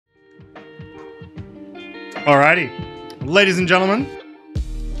Alrighty, ladies and gentlemen,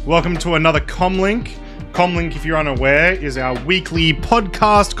 welcome to another Commlink. Commlink, if you're unaware, is our weekly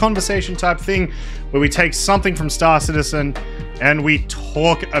podcast conversation type thing where we take something from Star Citizen and we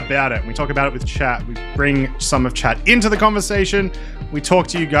talk about it. We talk about it with chat. We bring some of chat into the conversation. We talk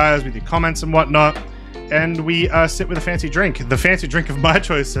to you guys with your comments and whatnot, and we sit with a fancy drink. The fancy drink of my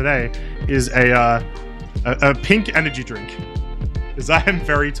choice today is a pink energy drink, because I am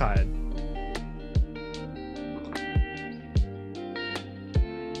very tired.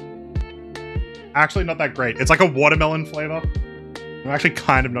 Actually not that great. It's like a watermelon flavor. I'm actually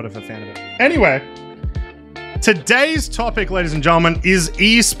kind of not a fan of it. Anyway, today's topic, ladies and gentlemen, is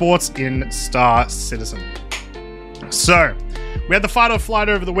esports in Star Citizen. So, we had the Fight or Flight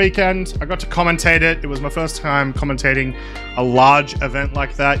over the weekend. I got to commentate it. It was my first time commentating a large event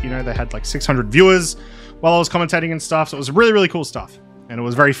like that. You know, they had like 600 viewers while I was commentating and stuff. So it was really, really cool stuff. And it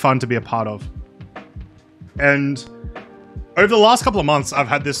was very fun to be a part of. And over the last couple of months, I've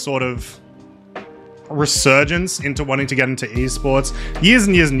had this sort of resurgence into wanting to get into esports. Years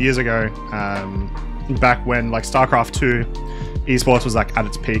and years and years ago, back when like StarCraft 2 esports was like at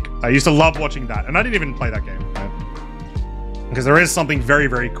its peak, I used to love watching that, and I didn't even play that game, right? Because there is something very,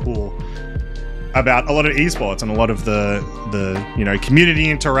 very cool about a lot of esports and a lot of the you know, community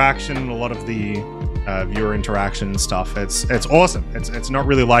interaction and a lot of the viewer interaction and stuff. It's awesome. It's not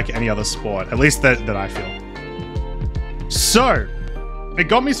really like any other sport, at least that I feel. So it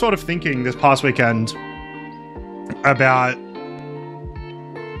got me sort of thinking this past weekend about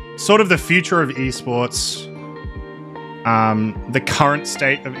sort of the future of esports, the current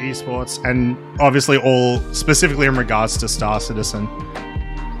state of esports, and obviously all specifically in regards to Star Citizen.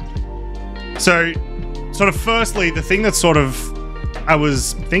 So, sort of firstly, the thing that sort of I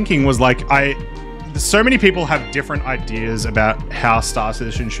was thinking was like, so many people have different ideas about how Star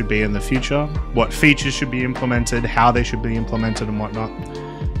Citizen should be in the future, what features should be implemented, how they should be implemented and whatnot.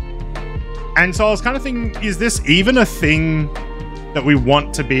 And so I was kind of thinking, is this even a thing that we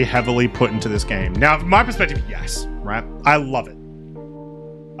want to be heavily put into this game? Now, from my perspective, yes, right? I love it.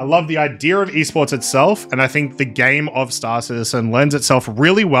 I love the idea of esports itself, and I think the game of Star Citizen lends itself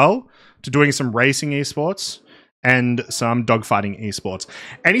really well to doing some racing esports and some dogfighting esports.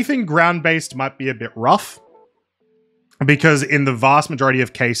 Anything ground-based might be a bit rough, because in the vast majority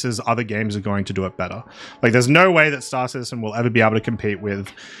of cases, other games are going to do it better. Like, there's no way that Star Citizen will ever be able to compete with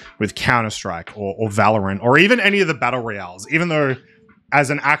Counter-Strike or Valorant, or even any of the Battle Royales, even though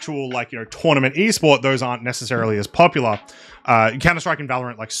as an actual, like, you know, tournament esport, those aren't necessarily as popular. Counter-Strike and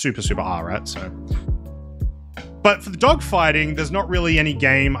Valorant, like, super, super hard, right? So, but for the dogfighting, there's not really any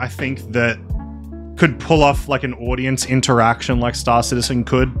game, I think, that could pull off like an audience interaction like Star Citizen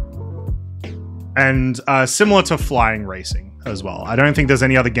could. And similar to flying racing as well. I don't think there's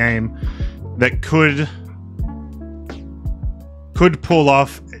any other game that could pull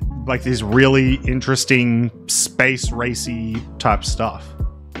off like these really interesting space racy type stuff.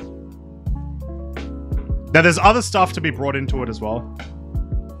 Now there's other stuff to be brought into it as well,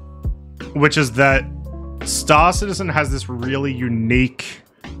 which is that Star Citizen has this really unique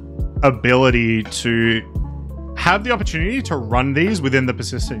ability to have the opportunity to run these within the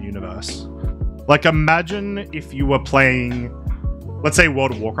persistent universe. Like, imagine if you were playing, let's say, World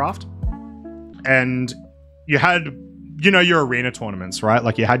of Warcraft, and you had, you know, your arena tournaments, right?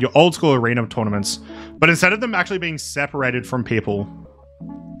 Like, you had your old school arena tournaments, but instead of them actually being separated from people,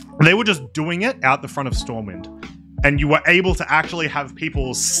 they were just doing it out the front of Stormwind. And you were able to actually have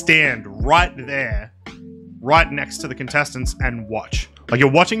people stand right there, right next to the contestants, and watch. Like,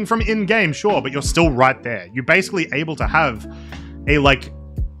 you're watching from in-game, sure, but you're still right there. You're basically able to have a, like,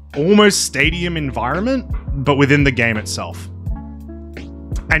 almost stadium environment, but within the game itself.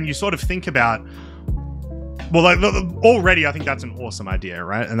 And you sort of think about, well, like, already I think that's an awesome idea,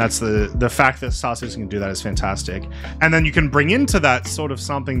 right? And that's the fact that Star Citizen can do that is fantastic. And then you can bring into that sort of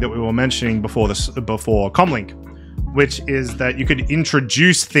something that we were mentioning before Commlink, which is that you could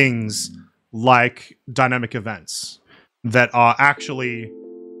introduce things like dynamic events that are actually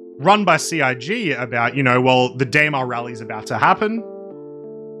run by CIG about, you know, well, the Daymar rally is about to happen.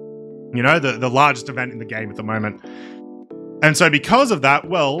 You know, the largest event in the game at the moment. And so because of that,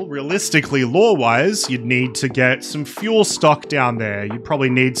 well, realistically, lore-wise, you'd need to get some fuel stock down there. You'd probably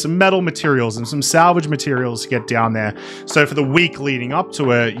need some metal materials and some salvage materials to get down there. So for the week leading up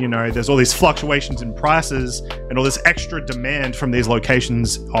to it, you know, there's all these fluctuations in prices and all this extra demand from these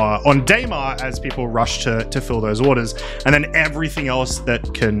locations on Daymar as people rush to fill those orders. And then everything else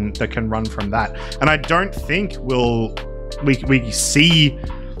that can run from that. And I don't think we see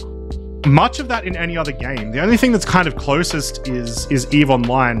much of that in any other game. The only thing that's kind of closest is EVE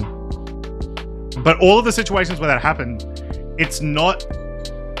Online, But all of the situations where that happened, it's not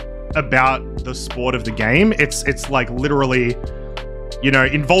about the sport of the game. It's like literally, you know,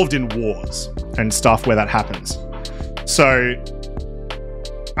 involved in wars and stuff where that happens. So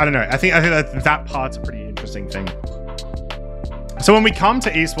I don't know. I think that part's a pretty interesting thing. So when we come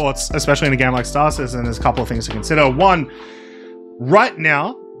to esports, especially in a game like Star Citizen, there's a couple of things to consider. One, right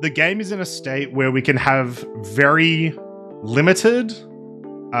now, the game is in a state where we can have very limited,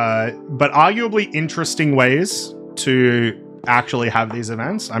 but arguably interesting ways to actually have these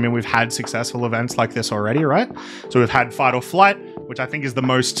events. I mean, we've had successful events like this already, right? So we've had Fight or Flight, which I think is the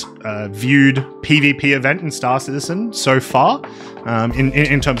most viewed PvP event in Star Citizen so far,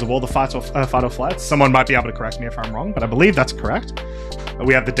 in terms of all the Fight or Flights. Someone might be able to correct me if I'm wrong, but I believe that's correct.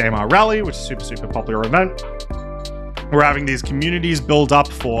 We have the Daymar Rally, which is a super popular event. We're having these communities build up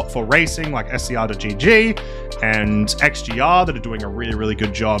for racing, like SCR.GG and XGR, that are doing a really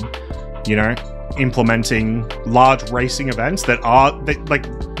good job, you know, implementing large racing events that are, like,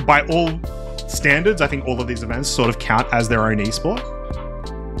 by all standards, I think all of these events sort of count as their own esport.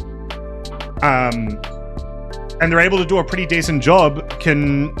 And they're able to do a pretty decent job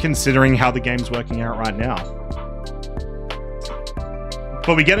considering how the game's working out right now.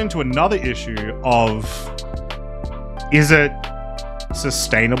 But we get into another issue of, is it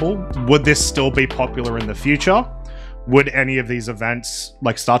sustainable? Would this still be popular in the future? Would any of these events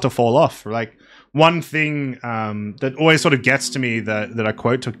like start to fall off? Like, one thing that always sort of gets to me that I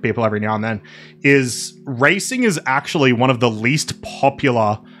quote to people every now and then is racing is actually one of the least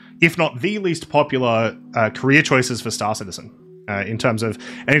popular, if not the least popular, career choices for Star Citizen. In terms of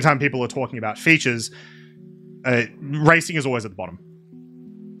anytime people are talking about features, racing is always at the bottom.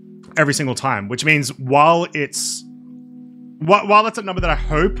 Every single time, which means while that's a number that I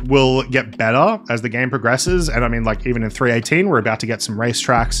hope will get better as the game progresses, and I mean, like, even in 3.18, we're about to get some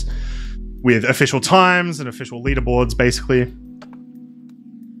racetracks with official times and official leaderboards, basically.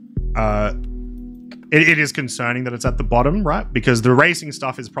 It is concerning that it's at the bottom, right? Because the racing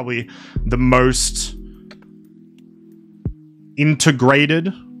stuff is probably the most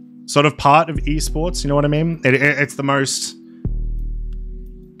integrated sort of part of esports, you know what I mean? It's the most...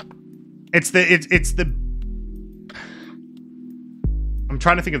 It's the... I'm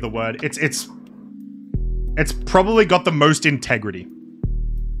trying to think of the word. It's probably got the most integrity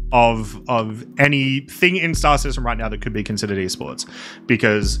of anything in Star Citizen right now that could be considered esports,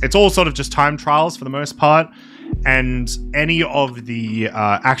 because it's all sort of just time trials for the most part, and any of the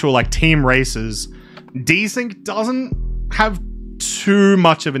actual like team races, desync doesn't have too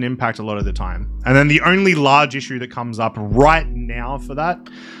much of an impact a lot of the time. And then the only large issue that comes up right now for that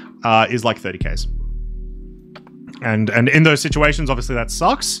is like 30Ks. And in those situations, obviously that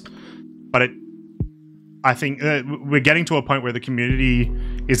sucks, but I think we're getting to a point where the community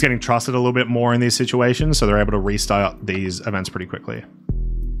is getting trusted a little bit more in these situations, so they're able to restart these events pretty quickly.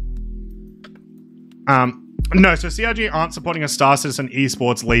 No, so CRG aren't supporting a Star Citizen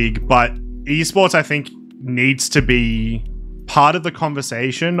esports league, but esports, I think, needs to be part of the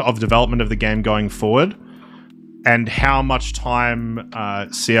conversation of development of the game going forward, and how much time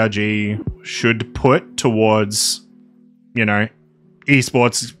CRG should put towards, you know,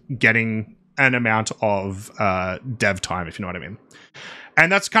 esports getting an amount of dev time, if you know what I mean. And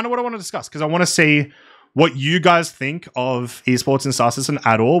that's kind of what I want to discuss, because I want to see what you guys think of esports in Star Citizen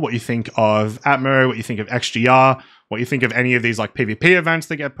at all, what you think of Atmo, what you think of XGR, what you think of any of these like PvP events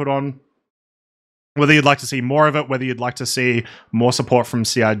that get put on, whether you'd like to see more of it, whether you'd like to see more support from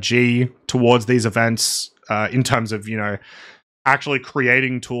CRG towards these events in terms of, you know, actually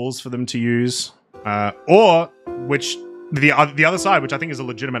creating tools for them to use, or which the other side, which I think is a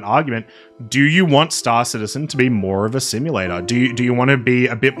legitimate argument, do you want Star Citizen to be more of a simulator? Do you want to be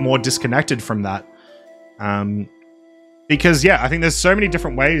a bit more disconnected from that? Because yeah, I think there's so many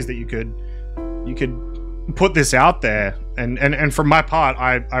different ways that you could put this out there, and from my part,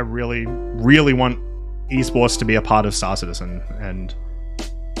 I really want esports to be a part of Star Citizen, and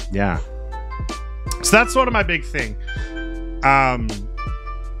yeah, so that's sort of my big thing.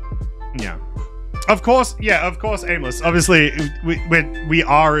 Yeah. Of course, Aimless. Obviously, we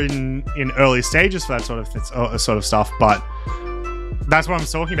are in early stages for that sort of stuff, but that's what I'm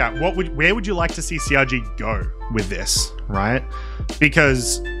talking about. Where would you like to see CRG go with this, right?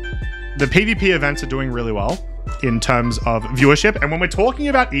 Because the PvP events are doing really well in terms of viewership, and when we're talking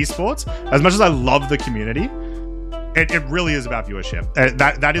about esports, as much as I love the community, it really is about viewership.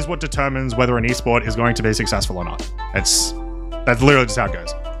 That is what determines whether an esport is going to be successful or not. That's literally just how it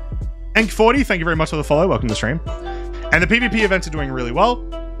goes. Ep.4, thank you very much for the follow. Welcome to the stream. And the PvP events are doing really well.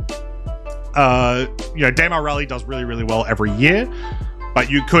 You know, Daymar Rally does really well every year, but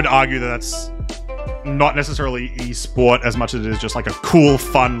you could argue that that's not necessarily esport as much as it is just like a cool,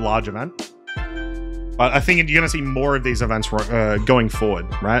 fun, large event. But I think you're going to see more of these events going forward,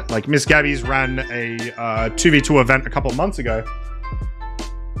 right? Like Miss Gabby's ran a 2v2 event a couple of months ago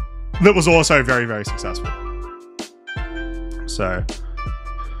that was also very, very successful. So,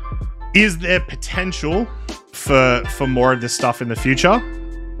 is there potential for more of this stuff in the future?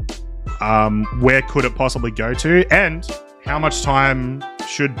 Where could it possibly go to? And how much time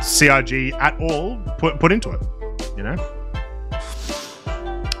should CRG at all put into it? You know?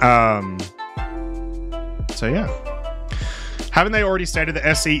 So yeah. Haven't they already stated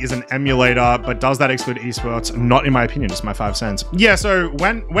that SC is an emulator, but does that exclude esports? Not in my opinion, just my 5 cents. Yeah, so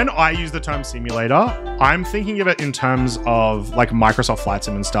when I use the term simulator, I'm thinking of it in terms of like Microsoft Flight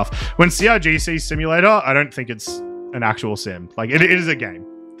Sim and stuff. When CRG sees simulator, I don't think it's an actual sim. Like it is a game.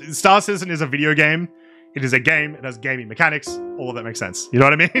 Star Citizen is a video game. It is a game. It has gaming mechanics. All of that makes sense. You know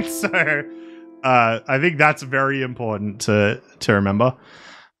what I mean? So I think that's very important to remember.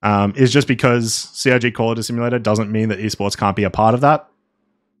 Is just because CRG call it a simulator doesn't mean that esports can't be a part of that.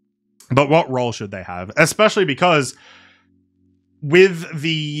 But what role should they have? Especially because with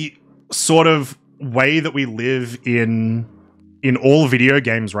the sort of way that we live in all video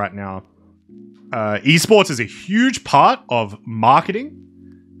games right now, esports is a huge part of marketing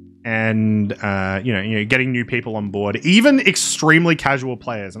and you know, getting new people on board, even extremely casual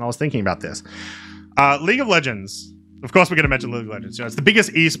players. And I was thinking about this. League of Legends. Of course, we're going to mention League of Legends. You know, it's the biggest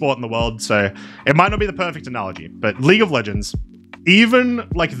esport in the world, so it might not be the perfect analogy, but League of Legends, even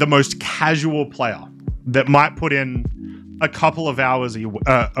like the most casual player that might put in a couple of hours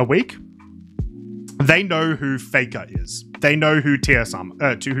a week, they know who Faker is. They know who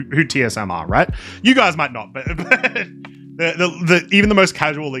TSM are, right? You guys might not, but even the most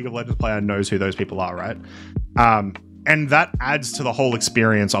casual League of Legends player knows who those people are, right? And that adds to the whole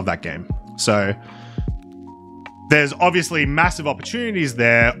experience of that game. So there's obviously massive opportunities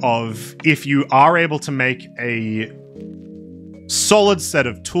there of if you are able to make a solid set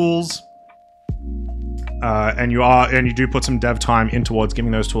of tools and you do put some dev time in towards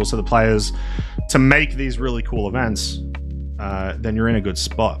giving those tools to the players to make these really cool events, then you're in a good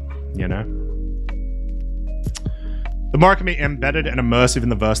spot, you know? The more it can be embedded and immersive in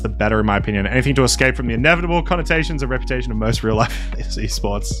the verse, the better, in my opinion. Anything to escape from the inevitable connotations and reputation of most real-life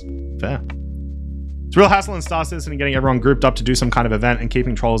esports. Fair. It's real hassle in Star Citizen and getting everyone grouped up to do some kind of event and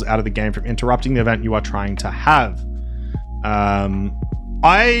keeping trolls out of the game from interrupting the event you are trying to have.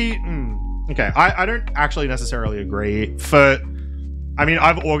 I don't actually necessarily agree. I mean,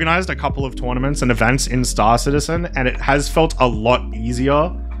 I've organized a couple of tournaments and events in Star Citizen, and it has felt a lot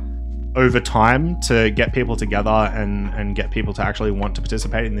easier over time to get people together and get people to actually want to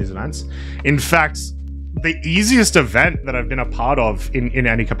participate in these events. In fact, the easiest event that I've been a part of in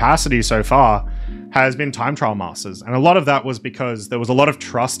any capacity so far has been Time Trial Masters. And a lot of that was because there was a lot of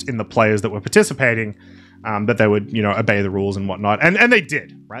trust in the players that were participating, that they would, you know, obey the rules and whatnot. And they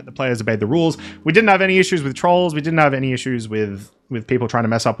did, right? The players obeyed the rules. We didn't have any issues with trolls. We didn't have any issues with people trying to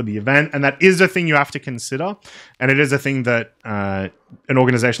mess up with the event. And that is a thing you have to consider. And it is a thing that an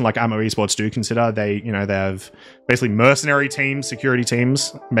organization like Ammo Esports do consider. They have basically mercenary teams, security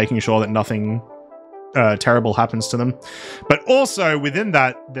teams, making sure that nothing terrible happens to them. But also within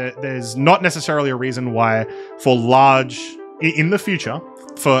that, there's not necessarily a reason why in the future,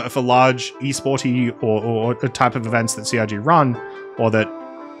 for large esporty or type of events that CRG run or that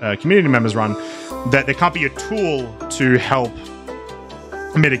community members run, that there can't be a tool to help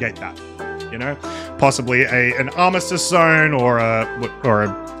mitigate that, you know? Possibly an armistice zone or a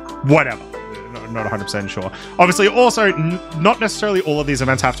whatever. Not 100% sure. Obviously, also, not necessarily all of these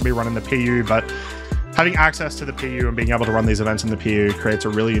events have to be run in the PU, but having access to the PU and being able to run these events in the PU creates a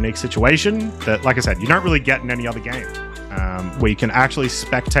really unique situation that, like I said, you don't really get in any other game, where you can actually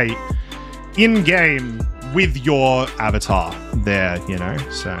spectate in-game with your avatar there, you know?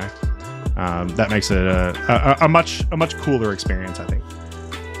 So that makes it a much cooler experience, I think.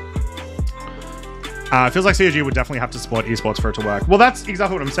 It feels like CRG would definitely have to support esports for it to work. Well, that's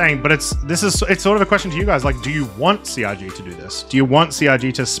exactly what I'm saying, but it's sort of a question to you guys. Like, do you want CRG to do this? Do you want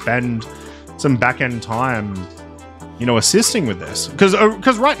CRG to spend some back-end time, you know, assisting with this?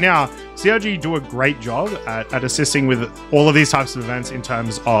 Because right now, CRG do a great job at assisting with all of these types of events in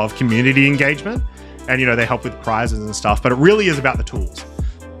terms of community engagement. And, you know, they help with prizes and stuff, but it really is about the tools.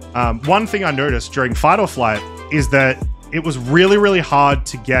 One thing I noticed during Fight or Flight is that it was really, really hard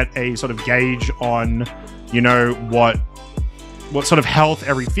to get a sort of gauge on, you know, what sort of health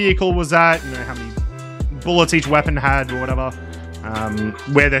every vehicle was at, you know, how many bullets each weapon had or whatever,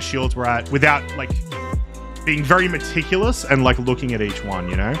 where their shields were at, without, like, being very meticulous and, like, looking at each one,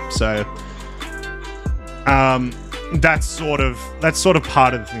 you know? So That's sort of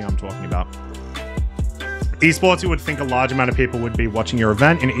part of the thing I'm talking about. Esports, you would think a large amount of people would be watching your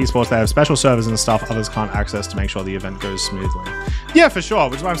event. In esports, they have special servers and stuff others can't access to make sure the event goes smoothly. Yeah, for sure,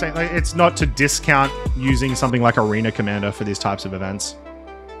 which is why I'm saying, like, it's not to discount using something like Arena Commander for these types of events.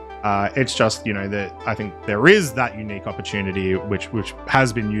 It's just, you know, that I think there is that unique opportunity, which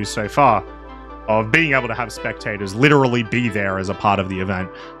has been used so far, of being able to have spectators literally be there as a part of the event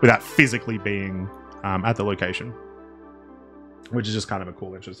without physically being at the location, which is just kind of a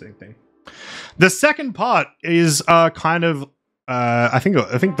cool, interesting thing. The second part is kind of, I think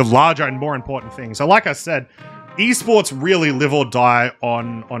the larger and more important thing. So like I said, esports really live or die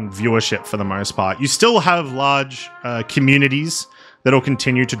on viewership for the most part. You still have large communities that'll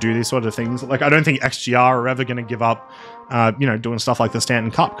continue to do these sort of things. Like, I don't think XGR are ever going to give up, you know, doing stuff like the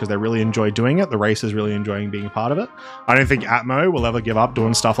Stanton Cup because they really enjoy doing it. The racers really enjoying being a part of it. I don't think Atmo will ever give up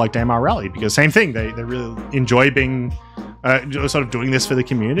doing stuff like Daymar Rally because same thing. They really enjoy being, sort of doing this for the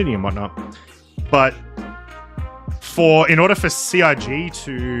community and whatnot. But in order for CRG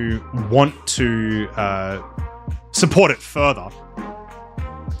to want to support it further,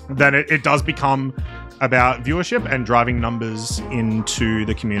 then it does become about viewership and driving numbers into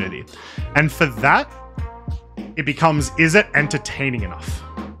the community. And for that, it becomes, is it entertaining enough?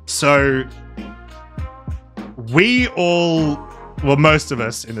 So we all, well, most of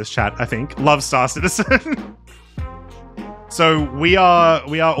us in this chat, I think, love Star Citizen. So we are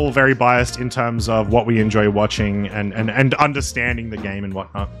all very biased in terms of what we enjoy watching and understanding the game and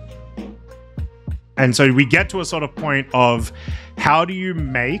whatnot. And so we get to a sort of point of how do you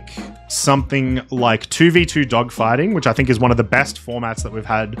make something like 2v2 dogfighting, which I think is one of the best formats that we've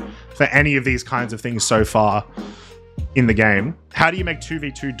had for any of these kinds of things so far in the game. How do you make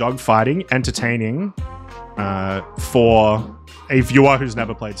 2v2 dogfighting entertaining for a viewer who's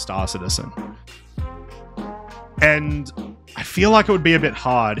never played Star Citizen? And I feel like it would be a bit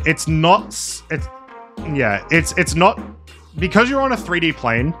hard. It's not, because you're on a 3D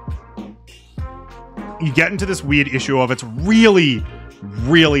plane, you get into this weird issue of it's really,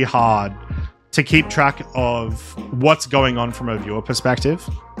 really hard to keep track of what's going on from a viewer perspective.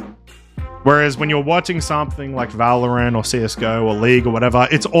 Whereas when you're watching something like Valorant or CSGO or League or whatever,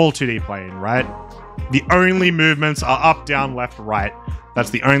 it's all 2D plane, right? The only movements are up, down, left, right.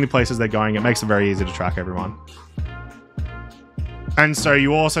 That's the only places they're going. It makes it very easy to track everyone. And so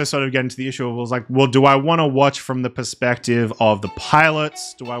you also sort of get into the issue of, like, well, do I want to watch from the perspective of the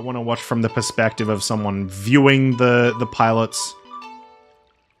pilots? Do I want to watch from the perspective of someone viewing the pilots?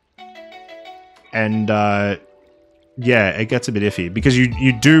 And yeah, it gets a bit iffy because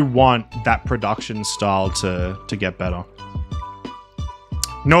you do want that production style to get better.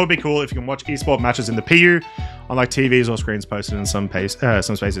 You know, it would be cool if you can watch esport matches in the PU on like TVs or screens posted in some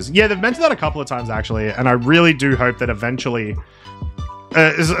spaces. Yeah, they've mentioned that a couple of times actually, and I really do hope that eventually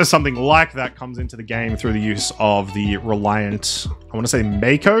something like that comes into the game through the use of the Reliant, I want to say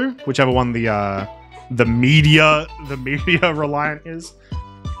Mako, whichever one the media Reliant is.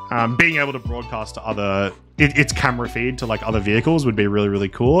 Being able to broadcast to other, its camera feed to like other vehicles would be really, really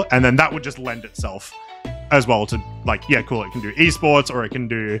cool. And then that would just lend itself as well to, like, yeah, cool, it can do esports, or it can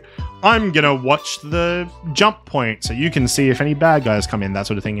do, I'm gonna watch the jump point so you can see if any bad guys come in, that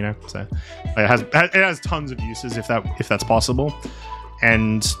sort of thing, you know. So it has tons of uses if that's possible.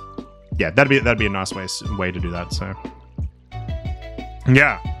 And yeah, that'd be a nice way to do that. So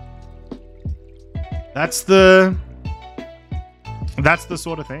yeah, that's the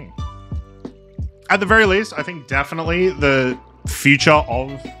sort of thing. At the very least, I think definitely the future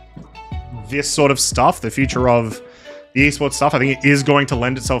of this sort of stuff, the future of the esports stuff, I think it is going to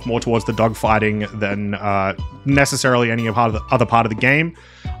lend itself more towards the dogfighting than necessarily any other part of the game.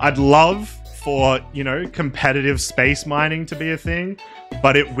 I'd love for, you know, competitive space mining to be a thing,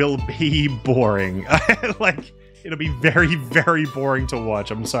 but it will be boring. Like, it'll be very, very boring to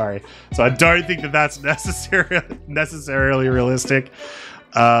watch. I'm sorry. So I don't think that that's necessarily realistic.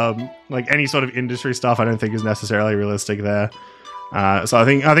 Like any sort of industry stuff, I don't think is necessarily realistic there. So I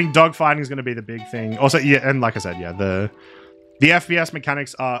think dogfighting is going to be the big thing. Also, yeah, and like I said, yeah, the FPS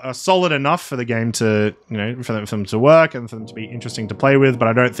mechanics are solid enough for the game to, you know, for them to work and for them to be interesting to play with, but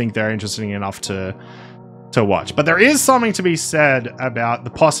I don't think they're interesting enough to watch. But there is something to be said about the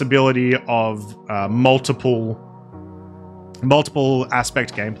possibility of multiple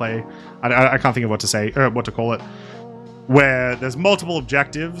aspect gameplay. I can't think of what to say or what to call it, where there's multiple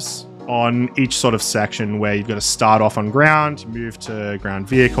objectives on each sort of section where you've got to start off on ground, move to ground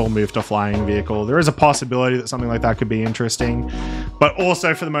vehicle, move to flying vehicle. There is a possibility that something like that could be interesting, but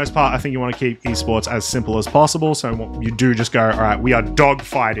also for the most part, I think you want to keep esports as simple as possible. So you do just go, all right, we are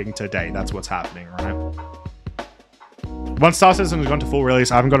dogfighting today. That's what's happening, right? Once Star Citizen has gone to full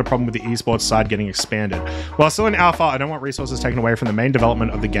release, I haven't got a problem with the esports side getting expanded. While still in alpha, I don't want resources taken away from the main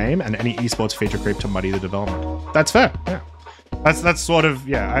development of the game and any esports feature creep to muddy the development. That's fair, yeah. That's sort of,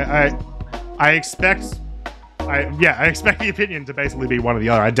 yeah, I expect the opinion to basically be one or the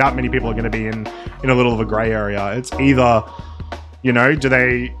other. I doubt many people are going to be in a little of a gray area. It's either, you know, do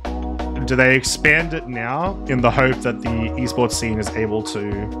they expand it now in the hope that the esports scene is able to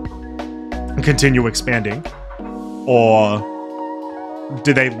continue expanding, or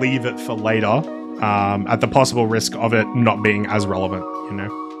do they leave it for later at the possible risk of it not being as relevant, you know?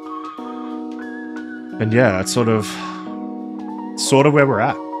 And yeah, that's sort of where we're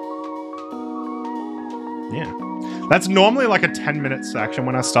at. Yeah. That's normally like a 10-minute section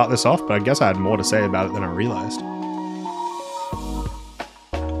when I start this off, but I guess I had more to say about it than I realized.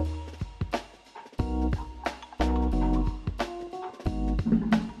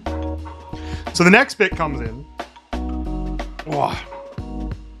 So the next bit comes in. Oh.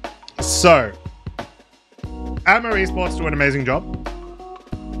 So, Atmo Esports do an amazing job.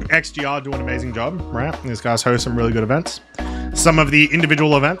 XGR do an amazing job, right? These guys host some really good events. Some of the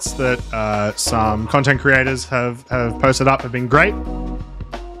individual events that some content creators have posted up have been great.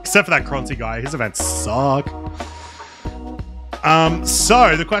 Except for that Croncy guy. His events suck.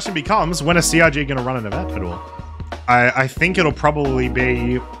 So the question becomes, when is CRG going to run an event at all? I think it'll probably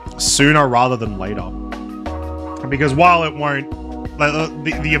be sooner rather than later. Because while it won't... Like,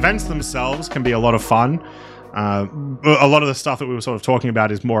 the events themselves can be a lot of fun. A lot of the stuff that we were sort of talking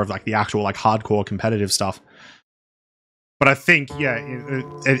about is more of like the actual like hardcore competitive stuff. But I think, yeah,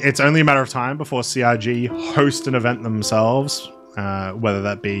 it's only a matter of time before CRG host an event themselves, whether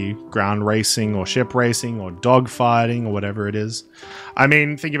that be ground racing or ship racing or dogfighting or whatever it is. I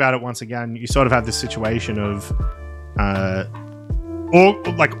mean, think about it once again. You sort of have this situation of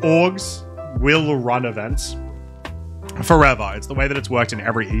orgs will run events forever. It's the way that it's worked in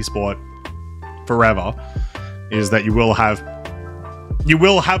every esport forever, is that you will have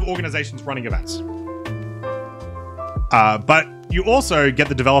organizations running events. But you also get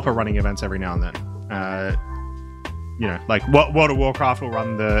the developer running events every now and then. You know, like World of Warcraft will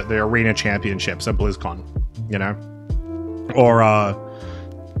run the Arena Championships at BlizzCon, you know? Or,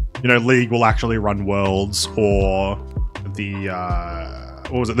 you know, League will actually run Worlds, or the,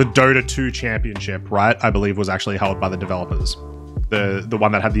 what was it? The Dota 2 Championship, right? I believe was actually held by the developers. The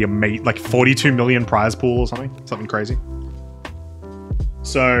one that had the like 42 million prize pool or something crazy.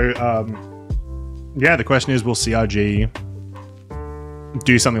 So, yeah, the question is, will CRG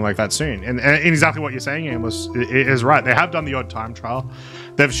do something like that soon? And exactly what you're saying, Ian, is right. They have done the odd time trial.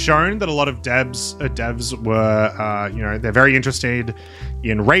 They've shown that a lot of devs were, you know, they're very interested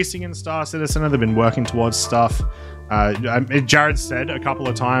in racing in Star Citizen. They've been working towards stuff. Jared said a couple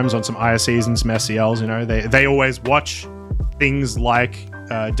of times on some ISCs and some SCLs, you know, they always watch things like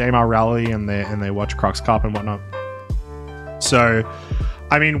Daymar Rally, and they watch Crux Cup and whatnot. So,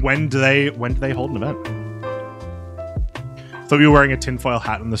 I mean, when do they hold an event? Thought you were wearing a tinfoil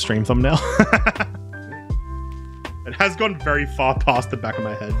hat on the stream thumbnail. It has gone very far past the back of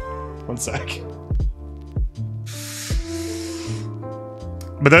my head. One sec.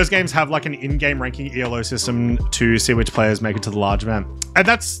 But those games have like an in-game ranking ELO system to see which players make it to the large event. And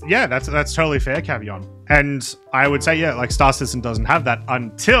that's totally fair, Cavion. And I would say, yeah, like Star Citizen doesn't have that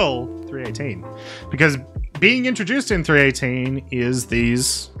until 3.18. Because being introduced in 3.18 is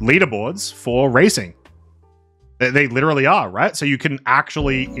these leaderboards for racing. They literally are, right? So you can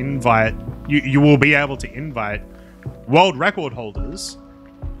actually invite, you will be able to invite world record holders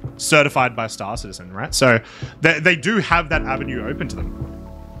certified by Star Citizen, right? So they do have that avenue open to them.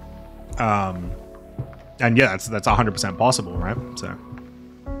 And yeah, that's 100% possible, right? So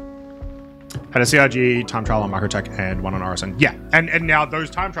had a CRG time trial on Microtech and one on RSN. Yeah, and now those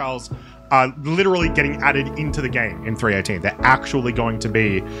time trials are literally getting added into the game in 3.18. They're actually going to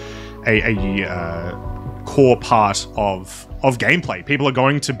be a core part of gameplay. People are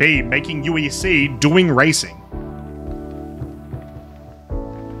going to be making UEC doing racing.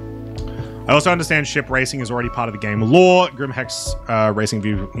 I also understand ship racing is already part of the game lore, Grimhex racing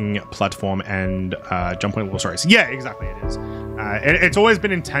viewing platform, and jump point wall race. Yeah, exactly, it is. It's always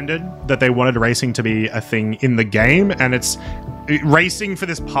been intended that they wanted racing to be a thing in the game, and racing for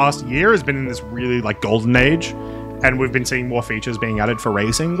this past year has been in this really like golden age, and we've been seeing more features being added for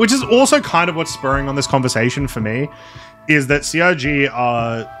racing, which is also kind of what's spurring on this conversation for me, is that CRG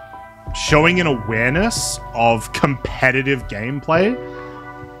are showing an awareness of competitive gameplay,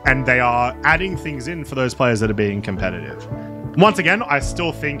 and they are adding things in for those players that are being competitive. Once again, I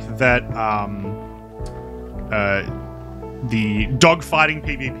still think that the dogfighting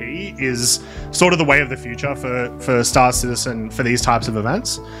PvP is sort of the way of the future for Star Citizen for these types of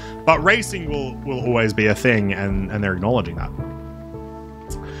events, but racing will always be a thing, and they're acknowledging that.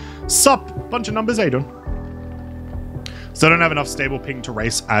 Sup, bunch of numbers, how you doing? So I don't have enough stable ping to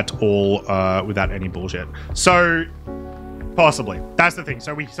race at all without any bullshit. So possibly, that's the thing.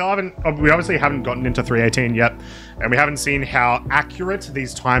 So we obviously haven't gotten into 3.18 yet, and we haven't seen how accurate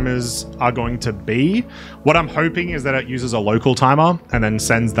these timers are going to be. What I'm hoping is that it uses a local timer and then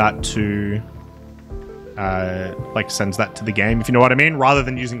sends that to the game, if you know what I mean, rather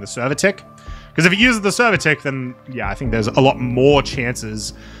than using the server tick. Because if it uses the server tick, then yeah, I think there's a lot more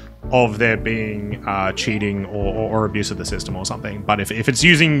chances of there being cheating or abuse of the system or something. But if it's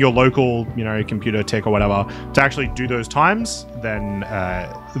using your local, you know, computer tick or whatever to actually do those times, then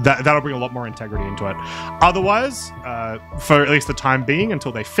that'll bring a lot more integrity into it. Otherwise, for at least the time being,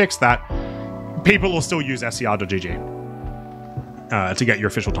 until they fix that, people will still use scr.gg to get your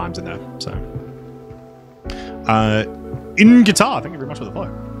official times in there. So, in guitar, thank you very much for the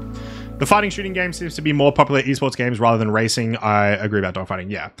follow. The fighting shooting game seems to be more popular esports games rather than racing. I agree about dogfighting,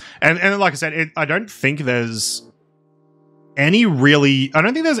 yeah. And like I said, I don't think there's any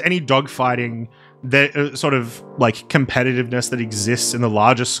dogfighting that sort of like competitiveness that exists in the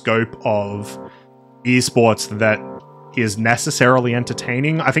larger scope of esports that is necessarily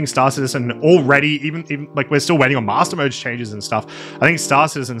entertaining. I think Star Citizen already, even like we're still waiting on master modes changes and stuff. I think Star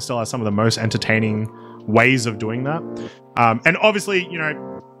Citizen still has some of the most entertaining ways of doing that. And obviously, you know,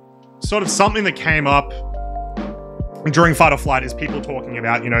 sort of something that came up during Fight or Flight is people talking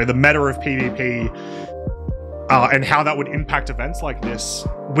about, you know, the meta of PvP and how that would impact events like this,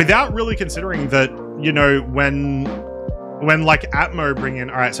 without really considering that, you know, when like Atmo bring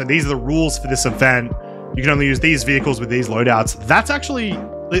in, all right, so these are the rules for this event, you can only use these vehicles with these loadouts. That's actually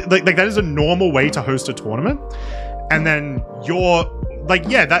like that is a normal way to host a tournament, and then you're like,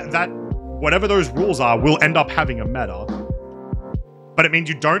 yeah, that whatever those rules are will end up having a meta. But it means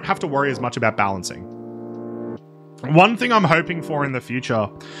you don't have to worry as much about balancing. One thing I'm hoping for in the future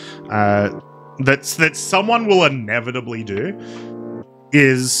that someone will inevitably do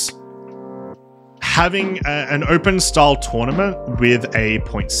is having an open style tournament with a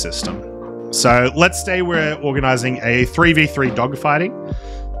point system. So let's say we're organizing a 3v3 dogfighting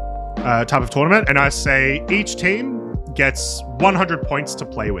type of tournament, and I say each team gets 100 points to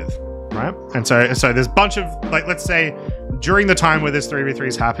play with, right? And so there's a bunch of, like, let's say during the time where this 3v3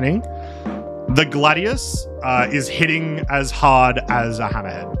 is happening, the Gladius is hitting as hard as a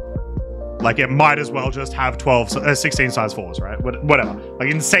Hammerhead. Like, it might as well just have 16 size 4s, right? Whatever. Like,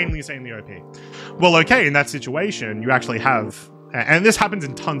 insanely OP. Well, okay, in that situation, you actually have, and this happens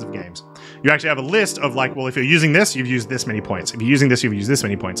in tons of games, you actually have a list of like, well, if you're using this, you've used this many points. If you're using this, you've used this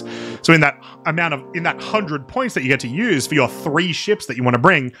many points. So in that 100 points that you get to use for your 3 ships that you want to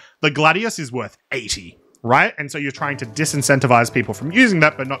bring, the Gladius is worth 80. Right? And so you're trying to disincentivize people from using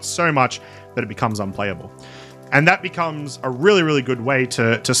that, but not so much that it becomes unplayable. And that becomes a really, really good way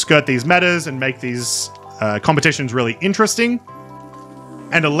to skirt these metas and make these competitions really interesting,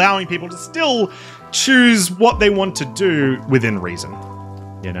 and allowing people to still choose what they want to do within reason,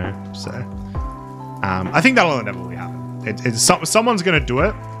 you know? So I think that'll inevitably happen. Someone's going to do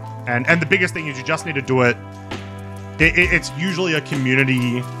it. And the biggest thing is you just need to do it. It's usually a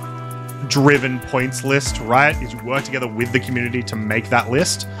community driven points list, right? Is you work together with the community to make that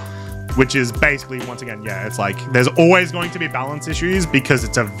list, which is basically, once again, yeah, it's like there's always going to be balance issues because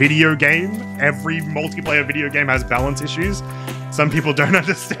it's a video game. Every multiplayer video game has balance issues. Some people don't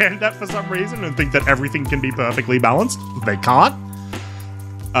understand that for some reason and think that everything can be perfectly balanced. They can't.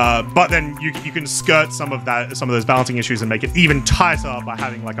 But then you can skirt some of those balancing issues and make it even tighter by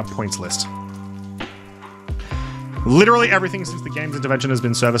having like a points list. Literally everything since the game's intervention has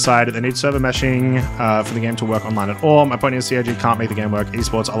been server-side. They need server meshing for the game to work online at all. My point is CIG can't make the game work.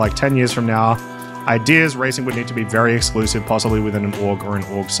 Esports are like 10 years from now. Ideas, racing would need to be very exclusive, possibly within an org or an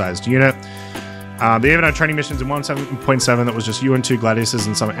org-sized unit. They even had training missions in 1.7 that was just you and 2 Gladiuses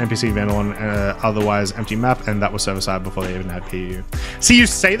and some NPC vandal on otherwise empty map, and that was server-side before they even had PU. See, you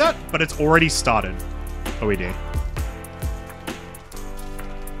say that, but it's already started. OED.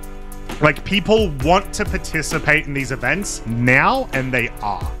 Like, people want to participate in these events now, and they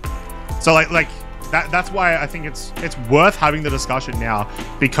are. So like that's why I think it's worth having the discussion now,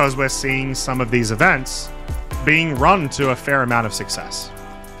 because we're seeing some of these events being run to a fair amount of success.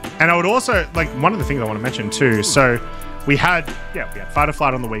 And I would also, like, one of the things I want to mention too, so We had Fight or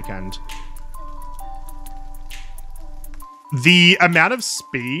Flight on the weekend. The amount of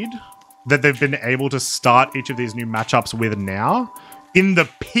speed that they've been able to start each of these new matchups with now in the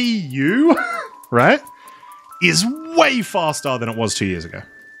PU, right, is way faster than it was 2 years ago.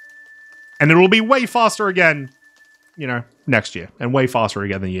 And it will be way faster again, you know, next year, and way faster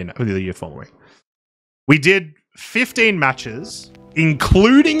again the year following. We did 15 matches,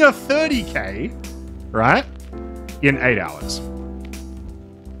 including a 30K, right, in 8 hours.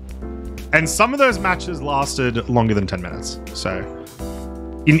 And some of those matches lasted longer than 10 minutes. So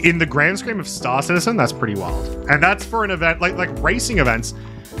in the grand scheme of Star Citizen, that's pretty wild. And that's for an event like racing events.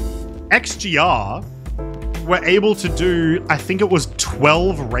 XGR were able to do, I think it was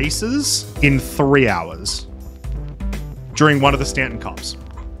 12 races in 3 hours during one of the Stanton Cups.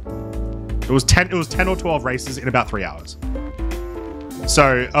 It was 10 or 12 races in about 3 hours.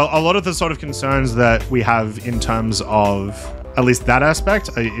 So a lot of the sort of concerns that we have in terms of at least that aspect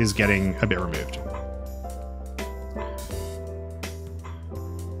is getting a bit removed.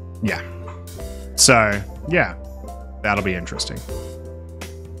 Yeah. So, yeah. That'll be interesting.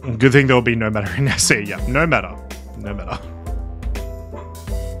 Good thing there'll be no meta in SC. Yeah, no meta. No meta.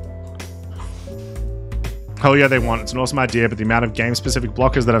 Hell yeah, they want. It's an awesome idea, but the amount of game-specific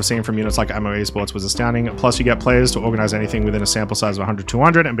blockers that I've seen from units like Ammo Esports was astounding. Plus, you get players to organize anything within a sample size of 100,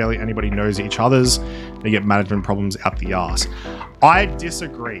 200, and barely anybody knows each other's. You get management problems out the arse. I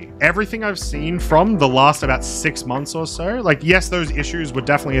disagree. Everything I've seen from the last about 6 months or so, like, yes, those issues were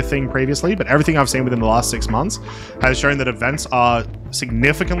definitely a thing previously, but everything I've seen within the last 6 months has shown that events are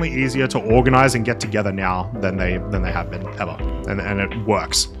significantly easier to organize and get together now than they have been ever, and it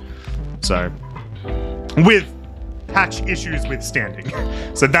works. So, with patch issues withstanding.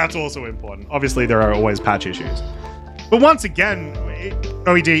 So that's also important. Obviously, there are always patch issues. But once again,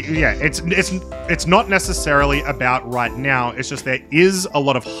 OED, yeah, it's not necessarily about right now. It's just there is a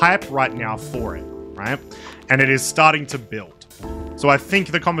lot of hype right now for it, right? And it is starting to build. So I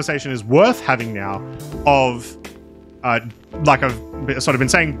think the conversation is worth having now of, like I've sort of been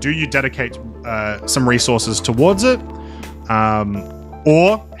saying, do you dedicate some resources towards it?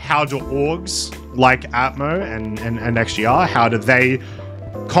 Or how do orgs like Atmo and XGR, how do they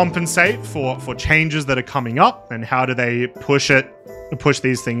compensate for changes that are coming up, and how do they push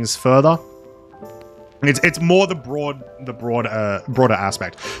these things further? It's more the broader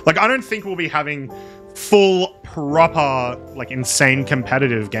aspect. Like, I don't think we'll be having full proper like insane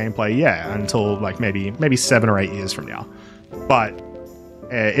competitive gameplay until like maybe 7 or 8 years from now, but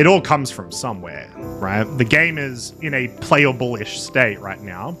it all comes from somewhere, right? The game is in a playable-ish state right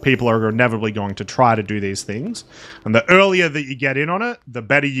now. People are inevitably going to try to do these things. And the earlier that you get in on it, the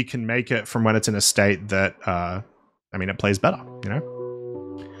better you can make it from when it's in a state that, it plays better, you know?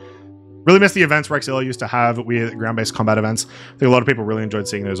 Really miss the events Rexilla used to have with ground-based combat events. I think a lot of people really enjoyed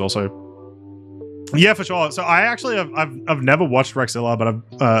seeing those also. Yeah, for sure. So I actually I've never watched Rexilla, but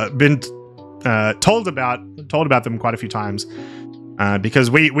I've been told about them quite a few times. Because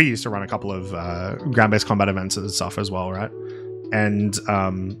we used to run a couple of ground-based combat events and stuff as well, right? And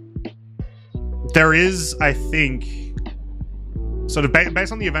there is, I think, sort of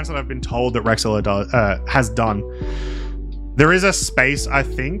based on the events that I've been told that Rexilla has done, there is a space, I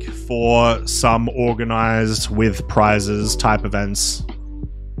think, for some organized with prizes type events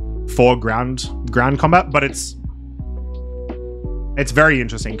for ground combat, but it's very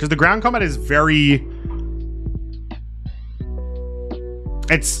interesting because the ground combat is very...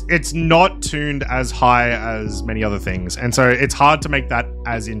 It's not tuned as high as many other things, and so it's hard to make that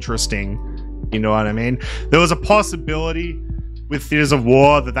as interesting. You know what I mean? There was a possibility with Theaters of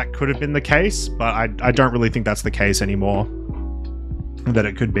War that could have been the case, but I don't really think that's the case anymore. That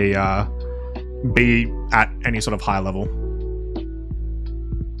it could be at any sort of high level.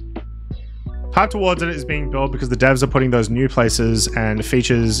 Hype towards it is being built because the devs are putting those new places and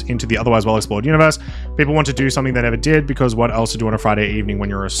features into the otherwise well-explored universe. People want to do something they never did because what else to do on a Friday evening when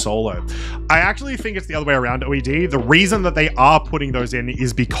you're a solo? I actually think it's the other way around, OED. The reason that they are putting those in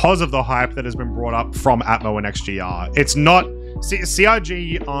is because of the hype that has been brought up from Atmo and XGR. It's not...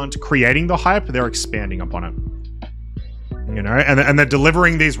 CRG aren't creating the hype, they're expanding upon it. You know, and they're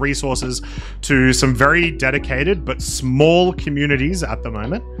delivering these resources to some very dedicated but small communities at the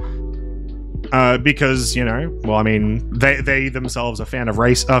moment. Because, you know, well, I mean, they themselves are fans of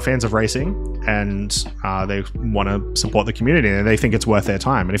racing, and they want to support the community, and they think it's worth their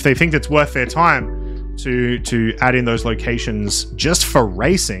time. And if they think it's worth their time to add in those locations just for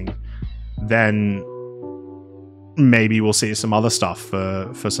racing, then maybe we'll see some other stuff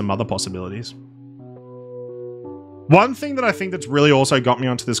for some other possibilities. One thing that I think that's really also got me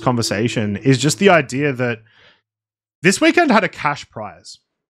onto this conversation is just the idea that This weekend had a cash prize.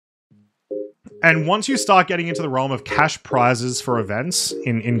 And once you start getting into the realm of cash prizes for events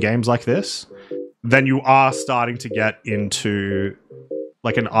in games like this, then you are starting to get into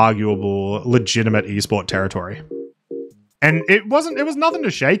like an arguable, legitimate esport territory. And it was nothing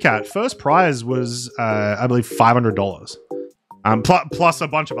to shake at. First prize was, I believe, $500. Plus a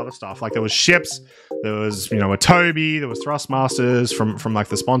bunch of other stuff. Like there was ships, there was, a Toby, there was Thrustmasters from like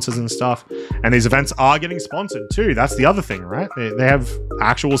the sponsors and stuff. And these events are getting sponsored too. That's the other thing, right? They have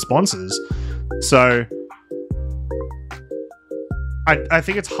actual sponsors. So I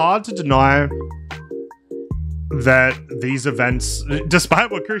think it's hard to deny that these events, despite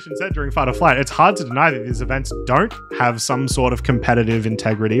what Christian said during Fight or Flight, it's hard to deny that these events don't have some sort of competitive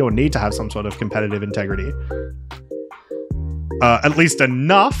integrity or need to have some sort of competitive integrity. At least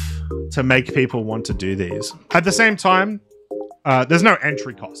enough to make people want to do these. At the same time, there's no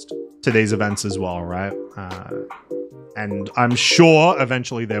entry cost to these events as well, right? And I'm sure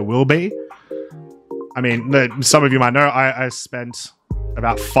eventually there will be. I mean, some of you might know, I spent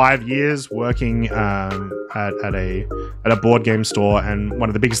about 5 years working at a board game store, and one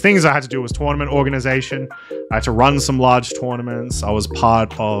of the biggest things I had to do was tournament organization. I had to run some large tournaments. I was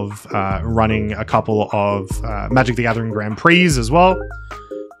part of running a couple of Magic the Gathering Grand Prix as well.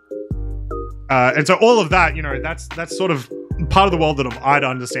 And so all of that, that's sort of part of the world that I'd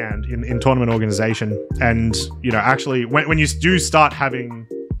understand in tournament organization. And, actually when you do start having,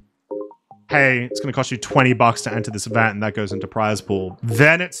 hey, it's going to cost you $20 to enter this event, and that goes into prize pool,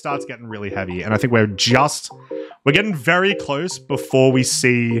 then it starts getting really heavy. And I think we're getting very close before we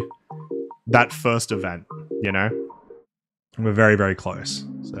see that first event, We're very, very close.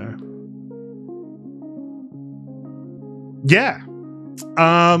 So, yeah.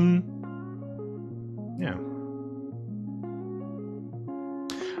 Yeah.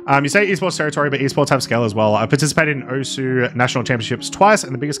 You say esports territory, but esports have scale as well. I participated in OSU National Championships twice,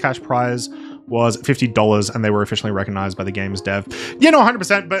 and the biggest cash prize was $50, and they were officially recognized by the game's dev. Yeah, no,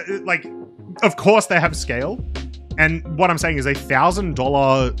 100%, but like, of course they have scale. And what I'm saying is a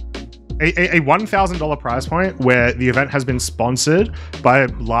 $1,000 prize point where the event has been sponsored by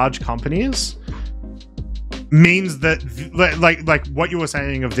large companies means that, like what you were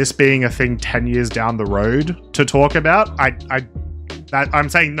saying of this being a thing 10 years down the road to talk about, I'm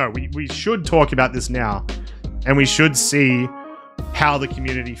saying no, we should talk about this now, and we should see how the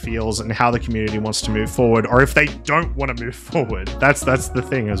community feels and how the community wants to move forward, or if they don't want to move forward. That's the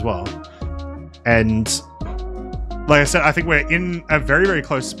thing as well. And like I said, I think we're in a very, very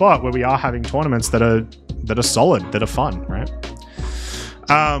close spot where we are having tournaments that are solid, that are fun, right?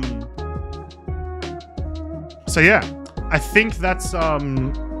 So yeah, I think that's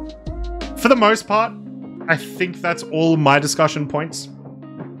for the most part, I think that's all my discussion points.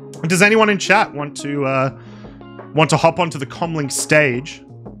 Does anyone in chat want to hop onto the Commlink stage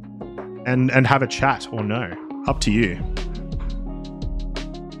and have a chat, or no? Up to you.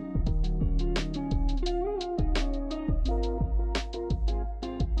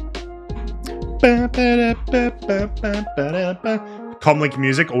 Commlink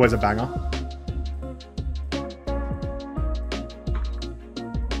music, always a banger.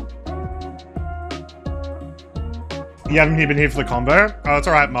 You haven't been here for the convo? Oh, it's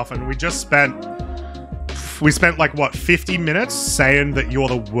all right, Muffin. We spent like what, 50 minutes saying that you're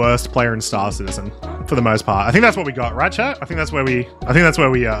the worst player in Star Citizen for the most part. I think that's what we got, right, chat? I think that's where we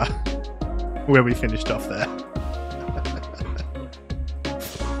finished off there.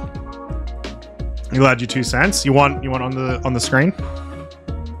 You allowed your 2 cents. You want on the screen?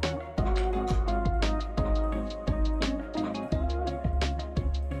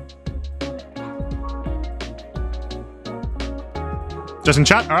 Just in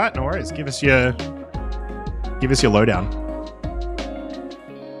chat? All right, no worries. Give us your lowdown.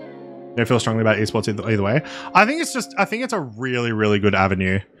 Don't feel strongly about esports either way. I think it's a really, really good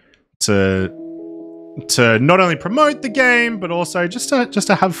avenue to not only promote the game, but also just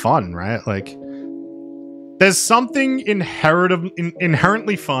to have fun, right? Like, there's something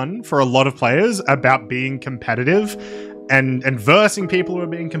inherently fun for a lot of players about being competitive and versing people who are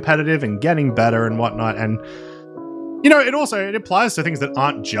being competitive and getting better and whatnot. And it applies to things that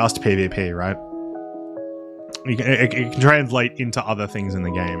aren't just PvP, right? It can translate into other things in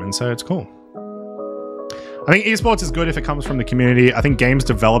the game, and so it's cool. I think esports is good if it comes from the community. I think games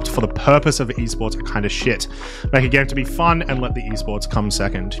developed for the purpose of esports are kind of shit. Make a game to be fun and let the esports come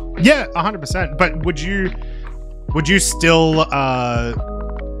second. Yeah, 100%. But would you still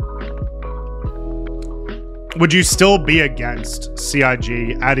be against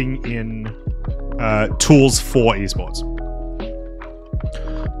CIG adding in tools for esports?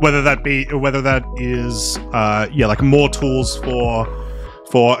 whether that is yeah, like more tools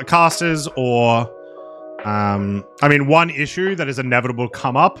for casters, or I mean, one issue that is inevitable to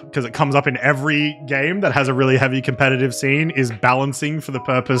come up, because it comes up in every game that has a really heavy competitive scene, is balancing for the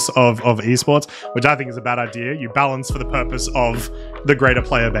purpose of esports, which I think is a bad idea. You balance for the purpose of the greater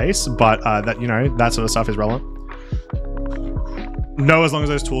player base, but that, you know, that sort of stuff is relevant. No, as long as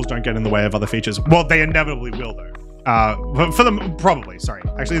those tools don't get in the way of other features. Well, they inevitably will, though. For them, probably, sorry.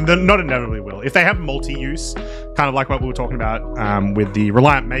 Actually, they're not inevitably will. If they have multi-use, kind of like what we were talking about with the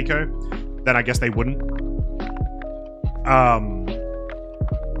Reliant Mako, then I guess they wouldn't.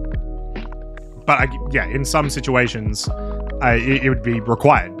 But yeah, in some situations, it would be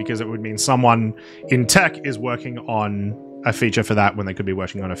required, because it would mean someone in tech is working on a feature for that when they could be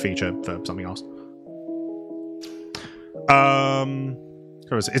working on a feature for something else.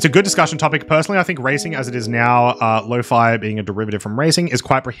 It's a good discussion topic. Personally, I think racing as it is now, lo-fi being a derivative from racing, is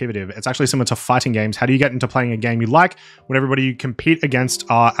quite prohibitive. It's actually similar to fighting games. How do you get into playing a game you like when everybody you compete against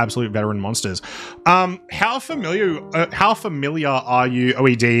are absolute veteran monsters? How familiar are you,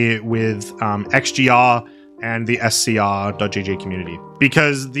 OED, with XGR and the SCR.GG community?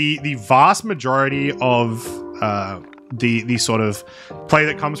 Because the vast majority of the sort of play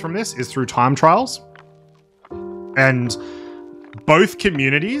that comes from this is through time trials. And both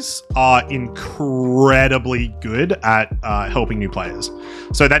communities are incredibly good at helping new players.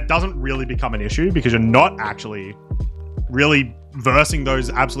 So that doesn't really become an issue, because you're not actually really versing those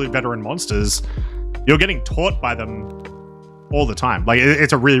absolute veteran monsters. You're getting taught by them all the time. Like,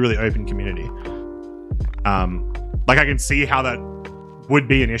 it's a really, really open community. Like, I can see how that would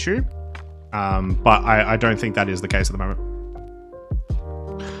be an issue, but I don't think that is the case at the moment.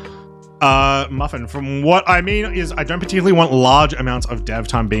 Muffin, from what I mean is I don't particularly want large amounts of dev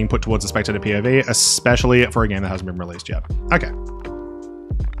time being put towards a spectator POV, especially for a game that hasn't been released yet. Okay.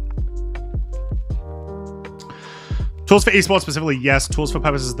 Tools for esports specifically, yes. Tools for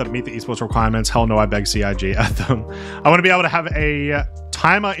purposes that meet the esports requirements, hell no, I beg CIG at them. I want to be able to have a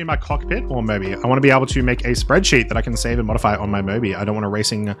timer in my cockpit or Moby. I want to be able to make a spreadsheet that I can save and modify on my Moby. I don't want a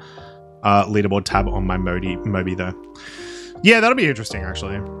racing leaderboard tab on my Moby though. Yeah, that'll be interesting,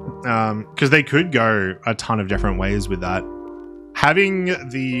 actually. Because they could go a ton of different ways with that. Having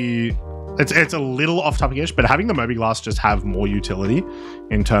the... It's a little off-topic-ish, but having the Moby Glass just have more utility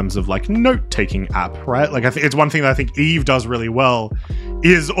in terms of, like, note-taking app, right? Like, it's one thing that I think Eve does really well,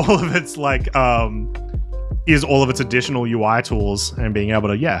 is all of its, like, is all of its additional UI tools, and being able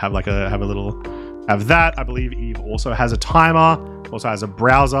to, yeah, have that. I believe Eve also has a timer, also has a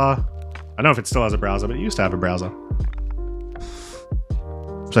browser. I don't know if it still has a browser, but it used to have a browser.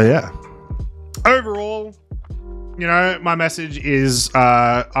 So yeah, overall, you know, my message is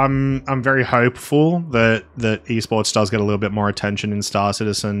I'm very hopeful that esports does get a little bit more attention in Star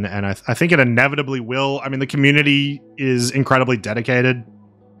Citizen, and I think it inevitably will. I mean, the community is incredibly dedicated.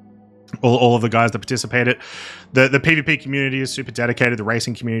 All of the guys that participate in it, the PvP community is super dedicated. The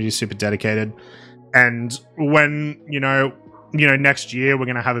racing community is super dedicated, and when next year we're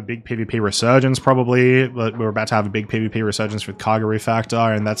going to have a big PvP resurgence, probably. We're about to have a big PvP resurgence with Kagari Factor,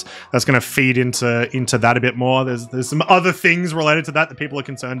 and that's going to feed into that a bit more. There's some other things related to that people are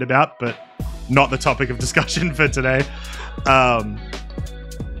concerned about, but not the topic of discussion for today. And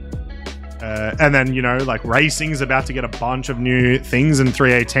then, you know, like, racing's about to get a bunch of new things in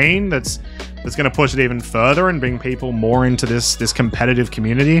 3.18 that's going to push it even further and bring people more into this competitive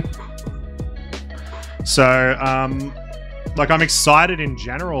community. So, like, I'm excited in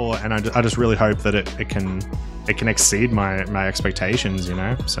general, and I just really hope that it can exceed my expectations, you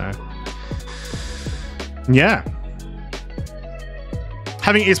know? So, yeah.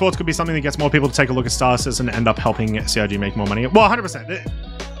 Having esports could be something that gets more people to take a look at Star Citizen and end up helping CRG make more money. Well,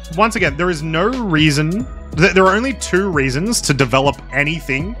 100%. Once again, there is no reason... There are only two reasons to develop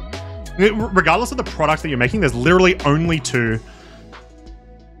anything. Regardless of the product that you're making, there's literally only two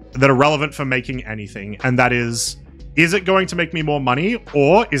that are relevant for making anything, and that is it going to make me more money,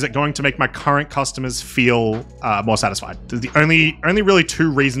 or is it going to make my current customers feel more satisfied? There's the only really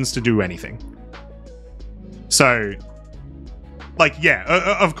two reasons to do anything. So, like, yeah,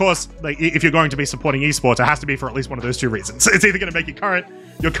 of course, like, if you're going to be supporting esports, it has to be for at least one of those two reasons. It's either going to make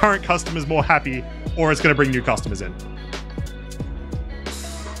your current customers more happy, or it's going to bring new customers in.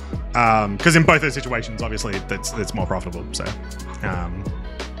 Because in both those situations, obviously, it's more profitable. So,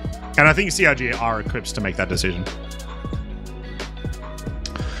 and I think CRG are equipped to make that decision.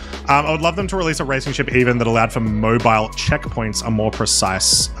 I would love them to release a racing ship even that allowed for mobile checkpoints, a more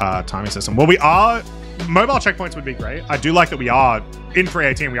precise timing system. Well, mobile checkpoints would be great. I do like that we are, in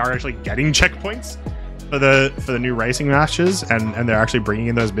 3.18, we are actually getting checkpoints. for the new racing matches, and they're actually bringing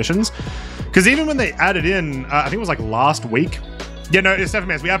in those missions. Because even when they added in, I think it was like last week. Yeah, no, it's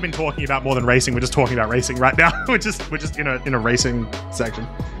definitely, we have been talking about more than racing. We're just talking about racing right now. we're just in a racing section.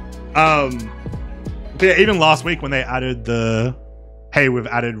 But yeah, even last week when they added we've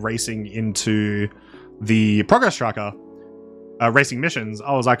added racing into the progress tracker, racing missions,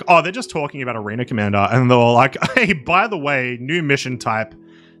 I was like, oh, they're just talking about Arena Commander, and they were like, hey, by the way, new mission type,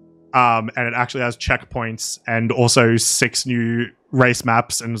 and it actually has checkpoints and also 6 new race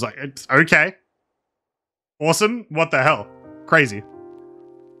maps, and it was like, it's okay, awesome, what the hell, crazy.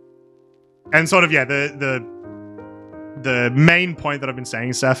 And sort of, yeah, the main point that I've been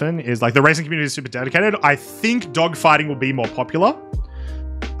saying, Stefan, is like the racing community is super dedicated. I think dogfighting will be more popular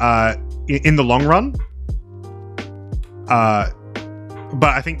in the long run. But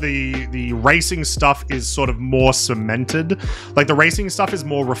I think the racing stuff is sort of more cemented. Like the racing stuff is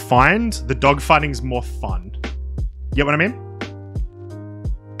more refined. The dogfighting is more fun. You get what I mean?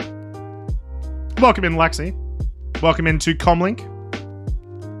 Welcome in, Lexi. Welcome into Commlink.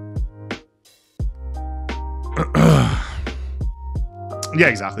 Yeah,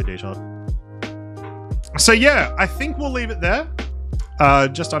 exactly, D-Shot. So yeah, I think we'll leave it there.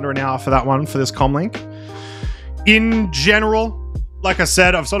 Just under an hour for that one, for this Commlink. In general, like I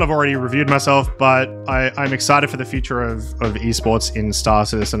said, I've sort of already reviewed myself, but I'm excited for the future of esports in Star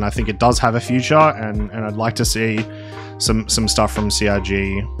Citizen. I think it does have a future, and I'd like to see some stuff from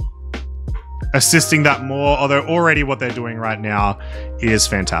CRG assisting that more, although already what they're doing right now is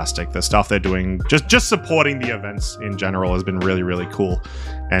fantastic. The stuff they're doing, just supporting the events in general, has been really, really cool.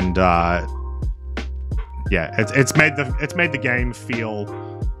 And yeah, it's made the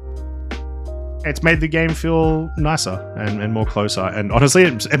game feel nicer and more closer, and honestly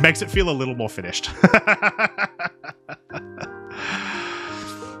it makes it feel a little more finished.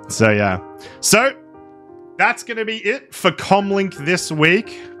 So yeah, so that's gonna be it for Commlink this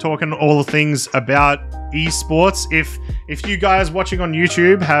week, talking all the things about esports. If you guys watching on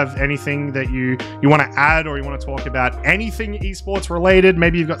YouTube have anything that you want to add, or you want to talk about anything esports related,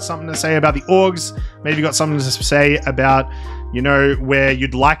 maybe you've got something to say about the orgs, maybe you've got something to say about, you know, where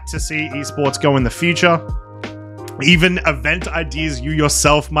you'd like to see esports go in the future, even event ideas you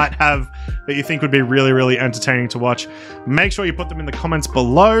yourself might have that you think would be really, really entertaining to watch, make sure you put them in the comments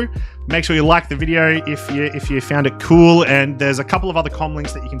below. Make sure you like the video if you found it cool, and there's a couple of other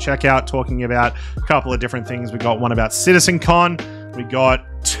Commlinks that you can check out talking about a couple of different things. We got one about CitizenCon, we got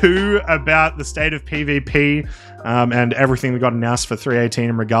 2 about the state of PvP, and everything that got announced for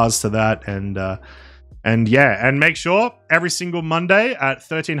 318 in regards to that, and yeah, and make sure every single Monday at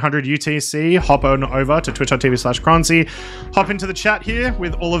 1300 UTC, hop on over to twitch.tv/Croncy, hop into the chat here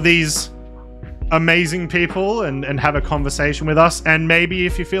with all of these amazing people and have a conversation with us. And maybe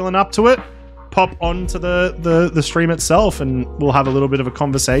if you're feeling up to it, pop onto the stream itself and we'll have a little bit of a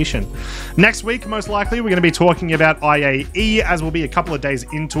conversation. Next week, most likely, we're going to be talking about IAE, as we'll be a couple of days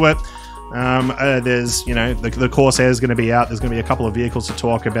into it. There's, you know, the Corsair is going to be out. There's going to be a couple of vehicles to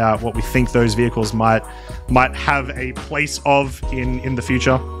talk about, what we think those vehicles might have a place of in the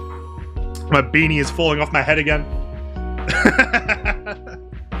future. My beanie is falling off my head again.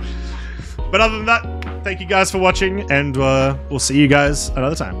 But other than that, thank you guys for watching, and we'll see you guys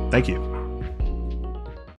another time. Thank you.